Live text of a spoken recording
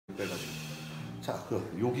빼가지고. 자,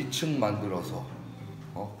 여기 층 만들어서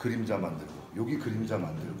그림자 만들고, 여기 그림자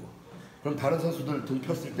만들고. 그럼 다른 선수들 등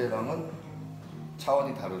폈을 때랑은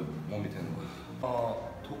차원이 다른 몸이 되는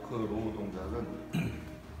거예요. 토크 로우 동작은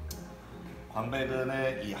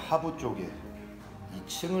광배근의 이 하부 쪽에 이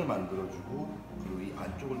층을 만들어주고, 그리고 이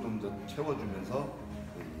안쪽을 좀 더 채워주면서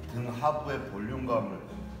등 하부의 볼륨감을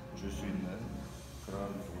줄 수 있는 그런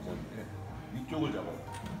동작인데, 위쪽을 잡아.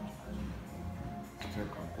 잘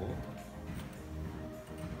감고.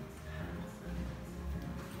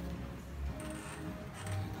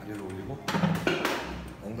 다리를 올리고,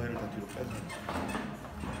 엉덩이를 다 뒤로 빼서.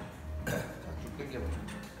 자, 쭉 당겨봐.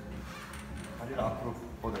 다리를 앞으로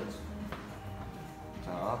뻗어야지.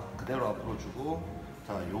 자, 그대로 앞으로 주고,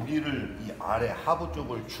 자, 여기를 이 아래 하부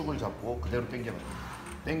쪽을 축을 잡고 그대로 당겨봐.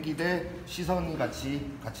 당기되 시선이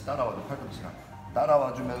같이 따라와줘. 팔꿈치랑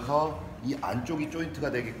따라와주면서 이 안쪽이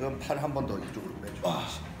조인트가 되게끔 팔 한 번 더 이쪽으로 빼줘.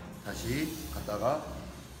 다시 갔다가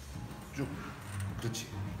쭉. 그렇지.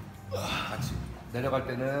 같이 내려갈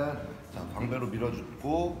때는 자, 광배로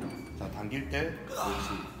밀어주고, 자, 당길 때 그렇지.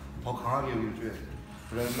 더 강하게 여기를 줘야 돼.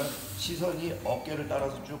 그러면 시선이 어깨를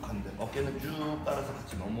따라서 쭉 간대. 어깨는 쭉 따라서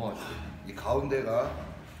같이 넘어와 줘. 이 가운데가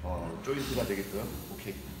조인트가 되게끔.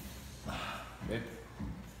 오케이. 넷.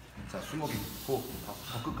 자, 숨어기. 호.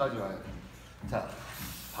 더 끝까지 와야 돼. 자,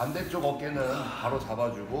 반대쪽 어깨는 바로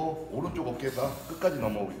잡아주고, 오른쪽 어깨가 끝까지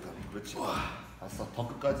넘어오게끔. 그렇지. 다섯. 더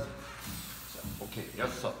끝까지. 자, 오케이.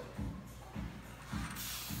 여섯.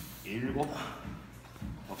 일곱.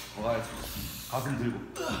 더 가야지. 가슴 들고.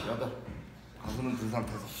 여덟. 가슴은 든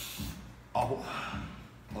상태에서. 아홉.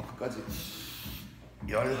 더 끝까지.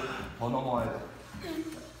 열. 더 넘어와야 돼.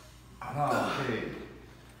 하나. 오케이.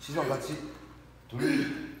 시선 같이.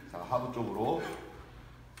 둘. 자, 하부 쪽으로.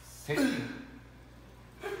 셋.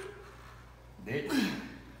 넷.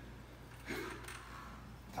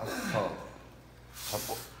 다섯.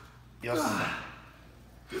 잡고. 여섯.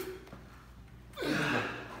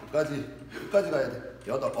 끝까지 가야 돼.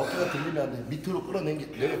 여덟. 어깨가 들리면 안 돼. 밑으로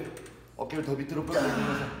끌어내려. 어깨를 더 밑으로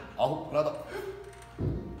끌어내리면서. 아홉. 하나 더.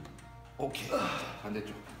 오케이. 자,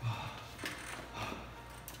 반대쪽.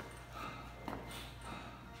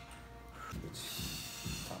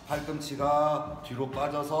 그렇지. 자, 팔꿈치가 뒤로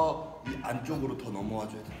빠져서 이 안쪽으로 더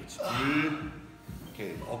넘어와줘야 돼. 그렇지. 둘.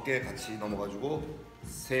 오케이. 어깨 같이 넘어가지고.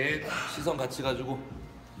 셋. 시선 같이 가지고.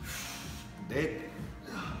 넷.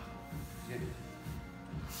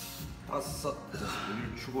 다섯.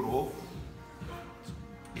 여기 축으로.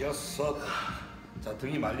 여섯. 자,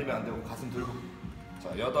 등이 말리면 안 되고 가슴 들고. 자,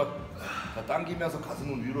 여덟. 자, 당기면서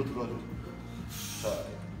가슴은 위로 들어줘. 자,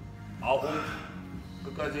 아홉.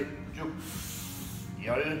 끝까지 쭉.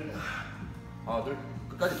 열. 하나, 둘.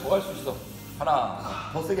 끝까지 더 갈 수 있어.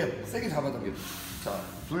 하나. 더 세게 잡아당겨. 자,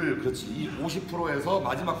 둘. 그렇지. 이 50%에서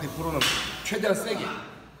마지막 100%는 최대한 세게.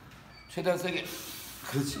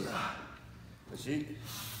 그렇지. 그렇지.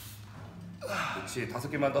 그렇지.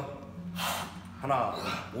 5개만 더. 하나.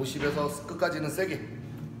 50에서 끝까지는 세게.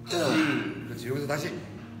 둘. 그렇지. 여기서 다시.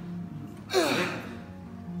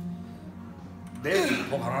 넷.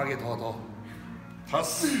 더 강하게 더.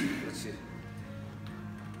 다섯. 그렇지.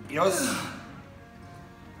 여섯.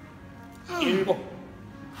 일곱.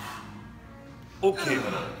 오케이.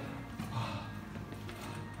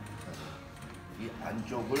 이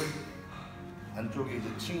안쪽에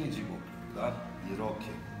이제 층이 지고, 그다음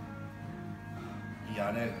이렇게 이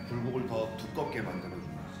안에 굴곡을 더 두껍게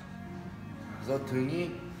만들어주는 거지. 그래서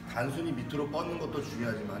등이 단순히 밑으로 뻗는 것도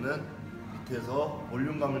중요하지만은 밑에서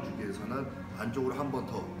볼륨감을 주기 위해서는 안쪽으로 한 번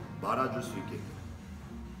더 말아줄 수 있게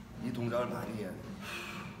이 동작을 많이 해야 돼.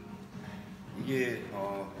 이게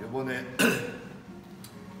이번에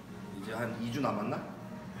이제 한 2주 남았나?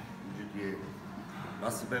 2주 뒤에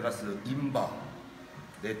라스베가스 인바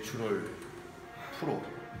내추럴 프로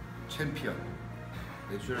챔피언,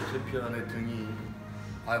 내추럴 챔피언의 등이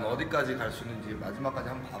과연 어디까지 갈 수 있는지 마지막까지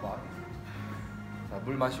한번 봐봐. 자,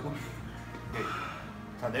 물 마시고. 오케이.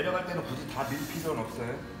 자, 내려갈 때는 굳이 다 밀 필요는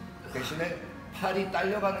없어요. 대신에 팔이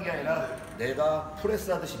딸려가는 게 아니라 내가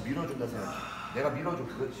프레스 하듯이 밀어준다 생각해. 내가 밀어줘.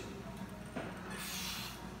 그렇지.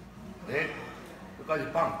 넷.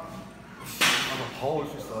 끝까지 빵. 더 올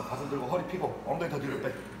수 있어. 가슴 들고 허리 펴고 엉덩이 더 뒤로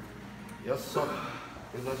빼. 여섯.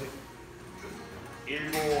 그래서 다시.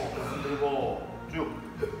 일곱. 가슴 들고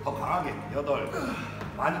쭉. 더 강하게. 여덟.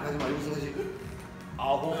 많이 가지마. 여기서 다시.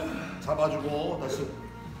 아홉. 잡아주고 다시.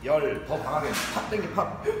 열. 더 강하게. 팍 당겨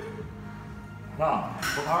팍. 하나.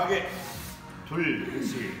 더 강하게. 둘.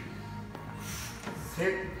 그렇지.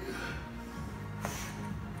 셋.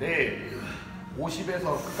 넷.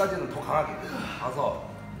 50에서 끝까지는 더 강하게. 다섯.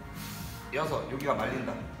 여섯. 여기가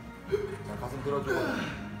말린다. 자, 가슴 들어주고.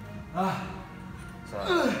 자,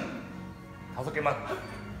 5개만.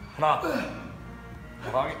 하나,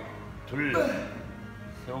 더 강하게. 둘,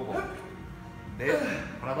 세우고. 넷,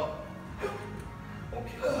 하나 더.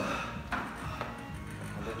 오케이.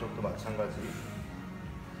 반대쪽도 마찬가지.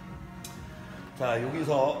 자,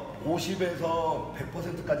 여기서 50에서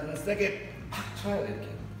 100%까지는 세게 팍 쳐야 돼.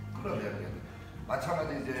 이렇게 끌어내야 돼.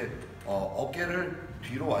 마찬가지 이제 어깨를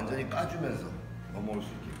뒤로 완전히 까주면서 넘어올 수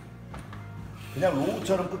있게. 그냥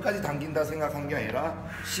로우처럼 끝까지 당긴다 생각한 게 아니라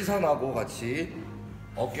시선하고 같이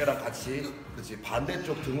어깨랑 같이, 그렇지,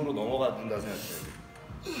 반대쪽 등으로 넘어가 준다 생각해야 돼.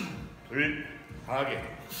 둘,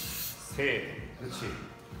 강하게. 셋, 그렇지.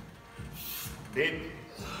 넷,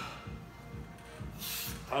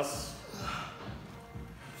 다섯,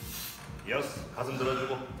 여섯, 가슴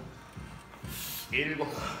들어주고. 일곱,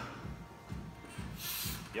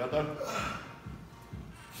 여덟,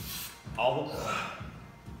 아홉,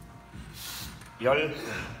 열.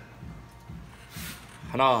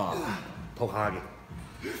 하나, 더 강하게.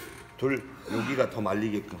 둘, 여기가 더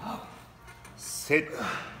말리게끔. 셋,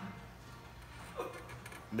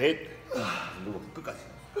 넷, 누구 끝까지.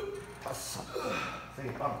 다섯,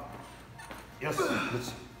 세게 빵. 여섯,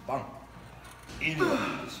 그렇지, 빵. 일곱,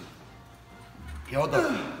 그렇지.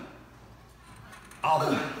 여덟, 아홉,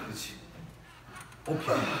 그렇지. 오케이.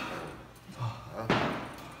 자,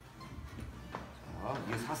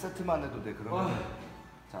 이게 4세트만 해도 돼. 그러면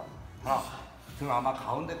자, 하나, 등 아마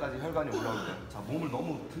가운데까지 혈관이 올라올 때. 자, 몸을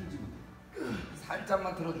너무 틀지 못해.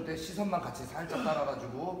 살짝만 틀어줄 때 시선만 같이 살짝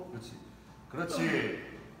따라가지고. 그렇지,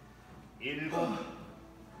 그렇지. 일곱,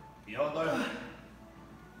 여덟,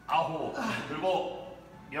 아홉, 그리고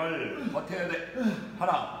열. 버텨야 돼.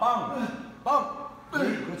 하나, 빵, 빵.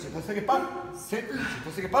 둘, 그렇지, 더 세게 빵. 셋,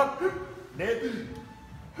 더 세게 빵. 넷,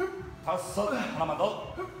 다섯, 하나만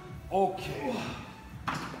더. 오케이.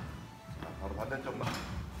 자, 바로 반대쪽만.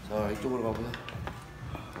 자, 이쪽으로 가보자.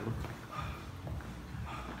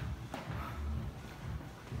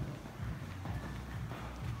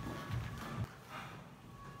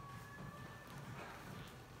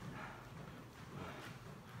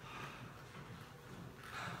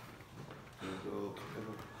 이렇게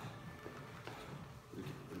빼고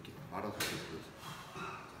이렇게 말아서 이렇게.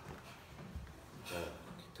 자,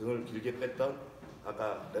 등을 길게 뺐던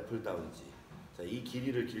아까 래플 다운이지. 자, 이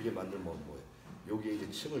길이를 길게 만들면 뭐예요? 여기에 이제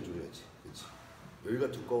층을 줄여야지. 그렇지.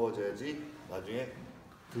 여기가 두꺼워져야지 나중에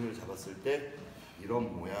등을 잡았을 때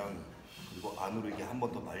이런 모양, 그리고 안으로 이게 한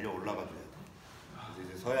번 더 말려 올라가 줘야 돼. 그래서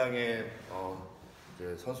이제 서양의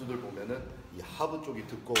이제 선수들 보면은 이 하부 쪽이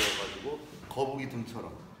두꺼워가지고 거북이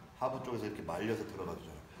등처럼 하부 쪽에서 이렇게 말려서 들어가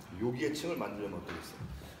주잖아. 여기에 층을 만들려면 어떻겠어?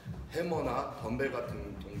 해머나 덤벨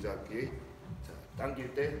같은 동작이, 자,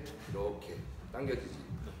 당길 때 이렇게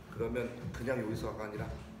당겨지지. 그러면 그냥 여기서가 아니라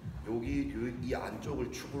여기 이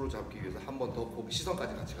안쪽을 축으로 잡기 위해서 한 번 더 거기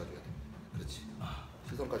시선까지 같이 가줘야 돼. 그렇지.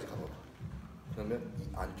 시선까지 가봐라. 그러면 이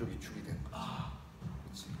안쪽이 축이 되는 거야.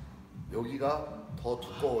 그렇지. 여기가 더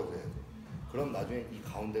두꺼워져야 돼. 그럼 나중에 이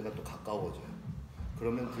가운데가 또 가까워져요.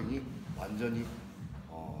 그러면 등이 완전히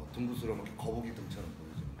둥그스러운 거북이 등처럼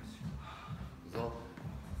보여지는 거지. 그래서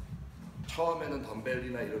처음에는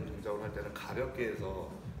덤벨이나 이런 동작을 할 때는 가볍게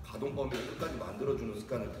해서 가동 범위를 끝까지 만들어주는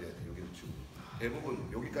습관을 들여야 돼. 여기를 치고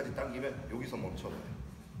대부분 여기까지 당기면 여기서 멈춰버려.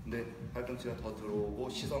 근데 팔꿈치가 더 들어오고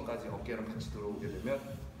시선까지 어깨랑 같이 들어오게 되면,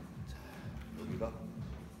 자, 여기가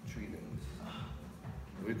축이 되는 거지.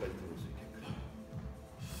 여기까지 들어올 수 있게끔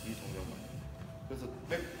이 동작만. 그래서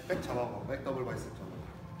백 잡아봐. 백 더블 바이셉 잡아봐.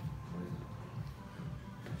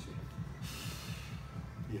 그렇지.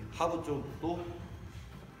 이 하부 쪽도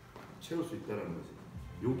채울 수 있다는 거지.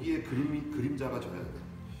 여기에 그림자가 져야 돼.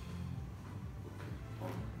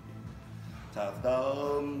 자, 그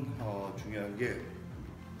다음 중요한 게,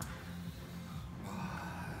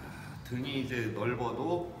 등이 이제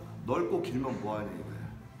넓어도 넓고 길면 뭐하냐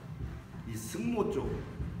이거야. 이 승모 쪽,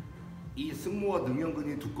 이 승모와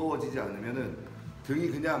능형근이 두꺼워지지 않으면은 등이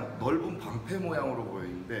그냥 넓은 방패 모양으로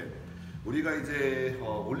보이는데, 우리가 이제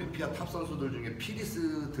올림피아 탑 선수들 중에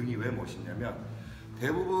피리스 등이 왜 멋있냐면,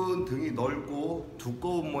 대부분 등이 넓고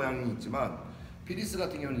두꺼운 모양이 있지만 피리스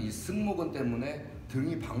같은 경우는 이 승모근 때문에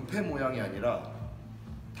등이 방패 모양이 아니라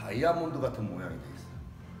다이아몬드 같은 모양이 돼 있어요.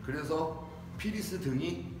 그래서 피리스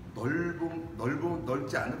등이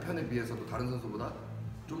넓지 않은 편에 비해서도 다른 선수보다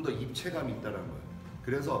좀 더 입체감이 있다는 거예요.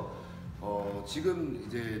 그래서 지금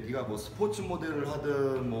이제 네가 뭐 스포츠 모델을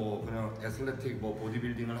하든 뭐 그냥 애슬레틱 뭐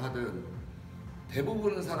보디빌딩을 하든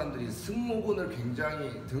대부분의 사람들이 승모근을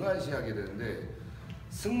굉장히 등한시하게 되는데,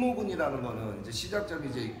 승모근이라는 거는 이제 시작점이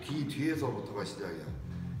이제 귀 뒤에서부터가 시작이야.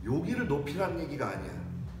 여기를 높이라는 얘기가 아니야.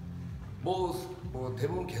 뭐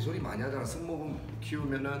대부분 개소리 많이 하잖아. 승모근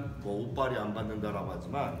키우면은 뭐 옷발이 안 받는다라고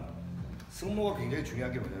하지만 승모가 굉장히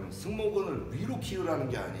중요한 게 뭐냐면 승모근을 위로 키우라는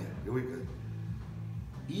게 아니에요. 여기까지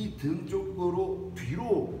이 등 쪽으로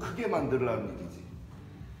뒤로 크게 만들라는 얘기지.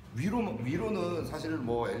 위로는 사실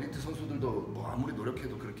뭐 엘리트 선수들도 뭐 아무리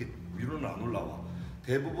노력해도 그렇게 위로는 안 올라와.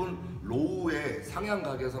 대부분 로우의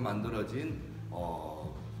상향각에서 만들어진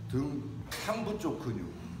등 상부 쪽 근육,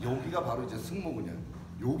 여기가 바로 이제 승모근이야.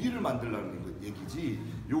 여기를 만들라는 얘기지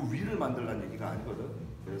요 위를 만들라는 얘기가 아니거든.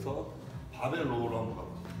 그래서 바벨 로우로 한번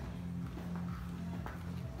가보자.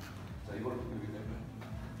 자, 이거를 여기 내면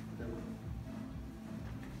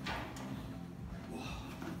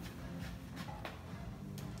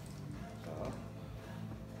자,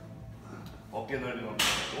 어깨 넓이만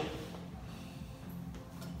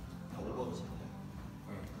보고 넓어지네.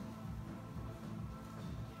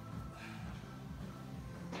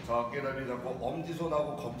 자, 어깨 넓이 잡고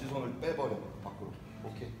엄지손하고 검지손을 빼버려 밖으로.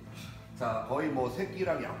 오케이. 자, 거의 뭐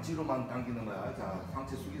새끼랑 약지로만 당기는 거야. 자,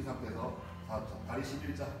 상체 숙인 상태에서 자, 다리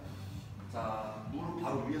 11자. 자, 무릎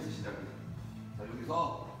바로 위에서 시작해. 자,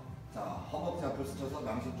 여기서 자, 허벅지 앞을 스쳐서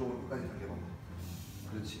남신 쪽으로 끝까지 당겨봐.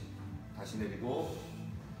 그렇지. 다시 내리고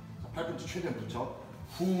자, 팔꿈치 최대한 붙여.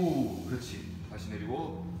 후. 그렇지. 다시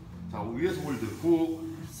내리고 자, 위에서 홀드.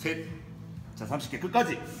 후. 셋. 자, 30개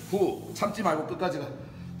끝까지. 후. 참지 말고 끝까지 가.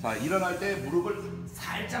 자, 일어날 때 무릎을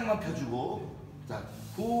살짝만 펴주고 자,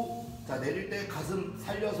 후. 자, 내릴 때 가슴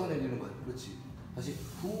살려서 내리는 거야. 그렇지. 다시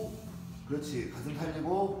후. 그렇지. 가슴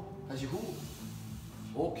살리고 다시 후.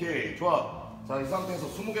 오케이. 좋아. 자, 이 상태에서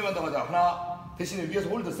 20개만 더 가자. 하나. 대신에 위에서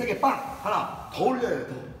홀드 세게 빵. 하나. 더 올려야 돼.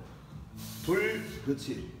 더. 둘.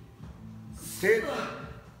 그렇지. 셋.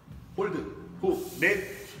 홀드. 후.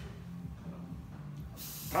 넷.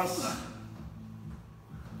 다섯.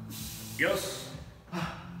 여섯.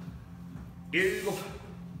 일곱.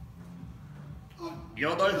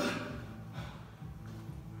 여덟.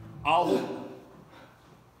 아홉.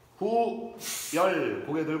 후. 열.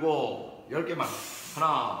 고개 들고 10개만.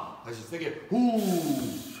 하나. 다시 세게. 후.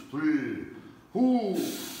 둘. 후.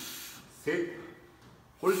 셋.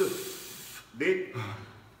 홀드. 넷.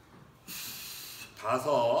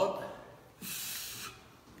 다섯.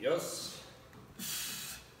 여섯.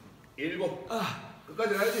 일곱.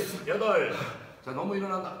 끝까지 가야지. 여덟. 자, 너무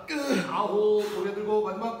일어난다. 아홉. 고개 들고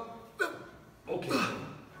마지막. 오케이. 자,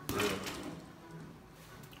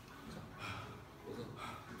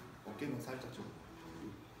 어깨는 살짝 좀.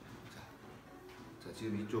 자,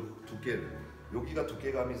 지금 이쪽 두께를, 여기가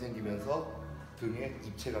두께감이 생기면서 등에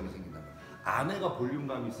입체감이 생긴다. 안에가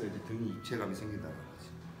볼륨감이 있어야지 등이 입체감이 생긴다는 거지.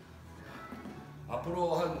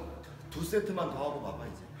 앞으로 한 2세트만 더 하고 봐봐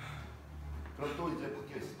이제. 그럼 또 이제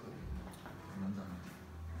바뀌어 있을 거야.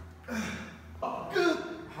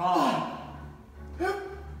 끝. 하나.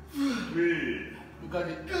 둘.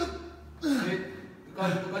 끝까지 끝. 셋.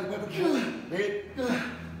 끝까지 팔꿈치. 넷.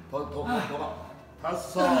 더 가.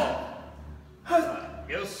 다섯.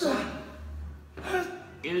 여섯.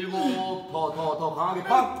 일곱. 더 강하게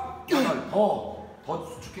팍. 여덟. 더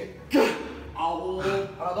수축해. 아홉.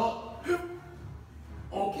 하나 더.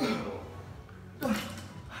 오케이.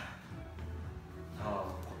 자,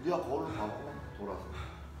 네가 거울로 봐봐. 돌아서.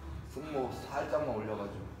 승모 살짝만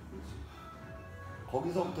올려가지고. 그렇지.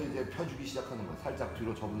 거기서부터 이제 펴주기 시작하는 거야. 살짝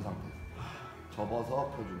뒤로 접은 상태에서. 접어서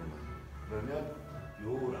펴주는 거야. 그러면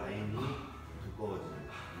요 라인이 두꺼워지는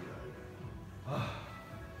거야. 이 라인.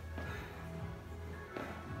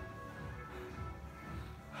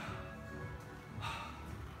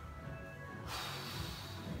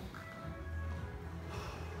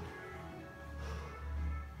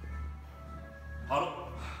 바로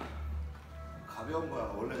가벼운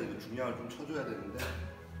거야. 원래 이거 중량을 좀 쳐줘야 되는데.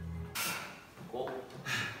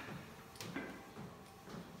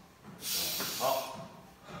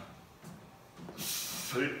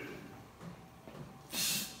 둘,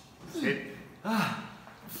 셋,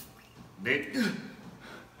 넷,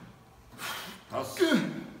 다섯,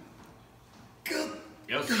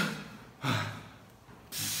 여섯,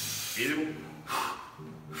 일곱,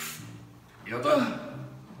 여덟,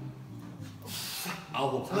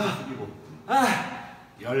 아홉, 숙이고,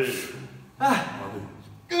 열,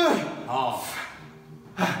 아홉,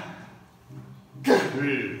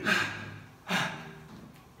 둘,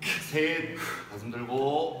 셋, 가슴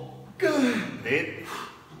들고, 넷,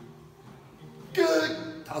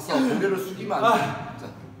 다섯, 고개를 숙이면 안 돼.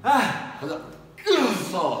 자, 가자.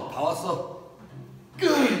 여섯, 다 왔어.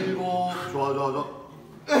 일곱, 좋아.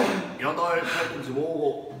 여덟, 팔꿈치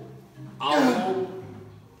모으고, 아홉,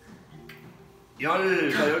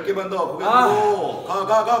 열, 자, 10개만 더. 고개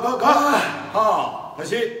들고, 가.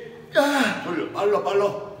 다시, 둘,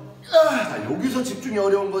 빨라. 자, 여기서 집중이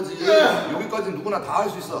어려운 거지. 여기까지 누구나 다 할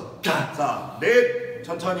수 있어. 자, 넷,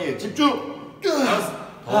 천천히 집중.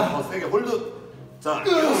 다섯, 더 세게 홀드. 자,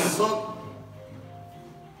 여섯,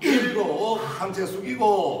 일곱, 상체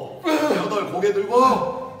숙이고, 여덟, 고개 들고,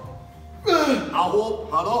 아홉,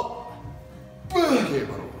 바로. 이렇게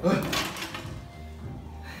바로.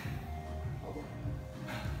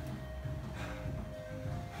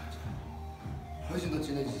 훨씬 더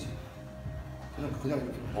진해지지. 그냥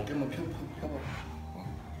이렇게 어깨만 펴봐.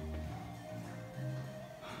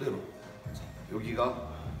 그대로. 자, 여기가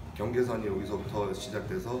경계선이 여기서부터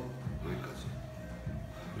시작돼서 여기까지.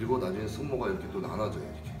 그리고 나중에 승모가 이렇게 또 나눠져요.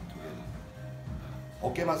 이렇게 두 개가.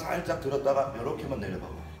 어깨만 살짝 들었다가 이렇게만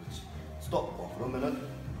내려봐봐. 그렇지. 스톱. 그러면은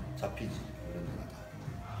잡히지. 이런 데가 다.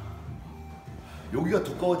 여기가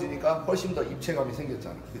두꺼워지니까 훨씬 더 입체감이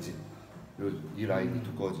생겼잖아. 그렇지? 이 라인이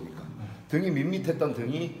두꺼워지니까. 등이 밋밋했던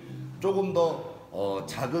등이 조금 더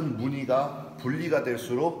작은 무늬가 분리가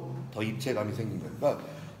될수록 더 입체감이 생긴 거예요. 그러니까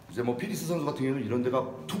이제 뭐 피리스 선수 같은 경우는 이런 데가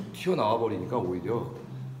툭 튀어나와 버리니까 오히려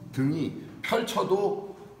등이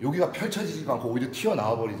펼쳐도 여기가 펼쳐지지가 않고 오히려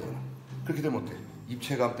튀어나와 버리잖아. 그렇게 되면 어때?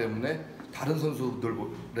 입체감 때문에 다른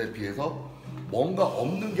선수들에 비해서 뭔가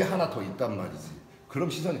없는 게 하나 더 있단 말이지. 그럼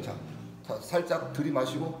시선이 자, 살짝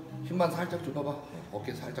들이마시고 힘만 살짝 줘봐봐.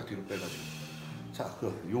 어깨 살짝 뒤로 빼가지고. 자,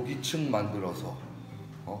 그럼 여기 층 만들어서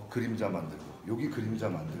그림자 만들고 여기 그림자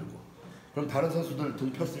만들고. 그럼 다른 선수들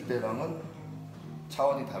등 폈을 때랑은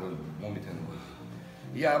차원이 다른 몸이 되는 거지.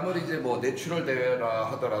 이 아무리 이제 뭐 내추럴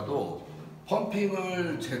대회라 하더라도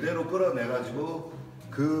펌핑을 제대로 끌어내가지고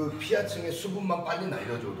그 피하층의 수분만 빨리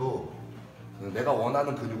날려줘도 내가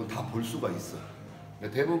원하는 근육은 다 볼 수가 있어.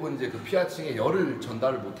 근데 대부분 이제 그 피하층에 열을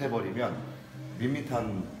전달을 못 해버리면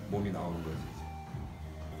밋밋한 몸이 나오는 거지.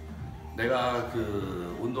 내가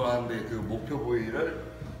그 운동하는데 그 목표 부위를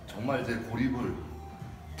정말 이제 고립을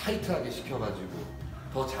타이트하게 시켜가지고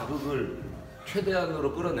더 자극을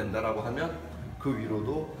최대한으로 끌어낸다라고 하면 그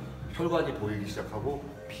위로도 혈관이 보이기 시작하고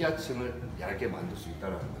피하층을 얇게 만들 수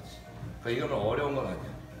있다는 거지. 그러니까 이거는 어려운 건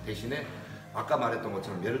아니야. 대신에 아까 말했던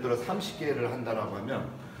것처럼 예를 들어 30개를 한다라고 하면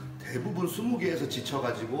대부분 20개에서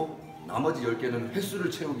지쳐가지고 나머지 10개는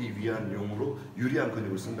횟수를 채우기 위한 용으로 유리한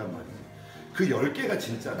근육을 쓴단 말이지. 그 10개가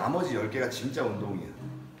진짜, 나머지 10개가 진짜 운동이야.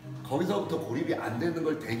 거기서부터 고립이 안 되는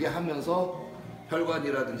걸 되게 하면서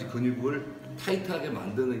혈관이라든지 근육을 타이트하게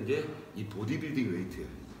만드는 게 이 보디빌딩 웨이트예요.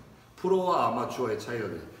 프로와 아마추어의 차이가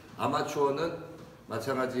돼. 아마추어는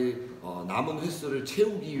마찬가지 남은 횟수를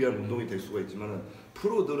채우기 위한 운동이 될 수가 있지만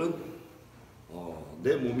프로들은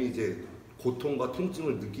내 몸이 이제 고통과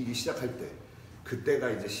통증을 느끼기 시작할 때 그때가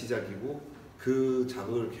이제 시작이고 그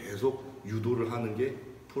자극을 계속 유도를 하는 게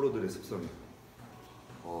프로들의 습성이에요.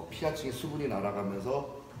 피하층에 수분이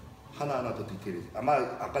날아가면서 하나하나 더 디테일해지. 아마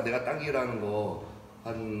아까 내가 당기라는 거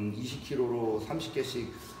한 20kg로 30개씩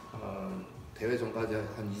대회 전까지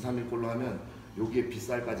한 2, 3일 꼴로 하면 여기에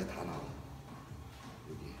빗살까지 다 나와.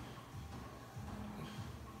 여기.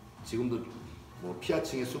 지금도 뭐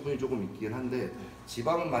피하층에 수분이 조금 있긴 한데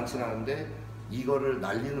지방은 많지는 않은데 이거를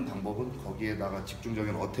날리는 방법은 거기에다가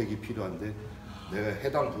집중적인 어택이 필요한데 내가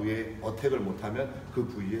해당 부위에 어택을 못하면 그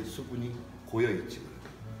부위에 수분이 고여있지.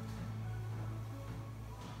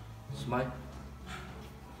 스마일?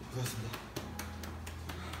 고맙습니다.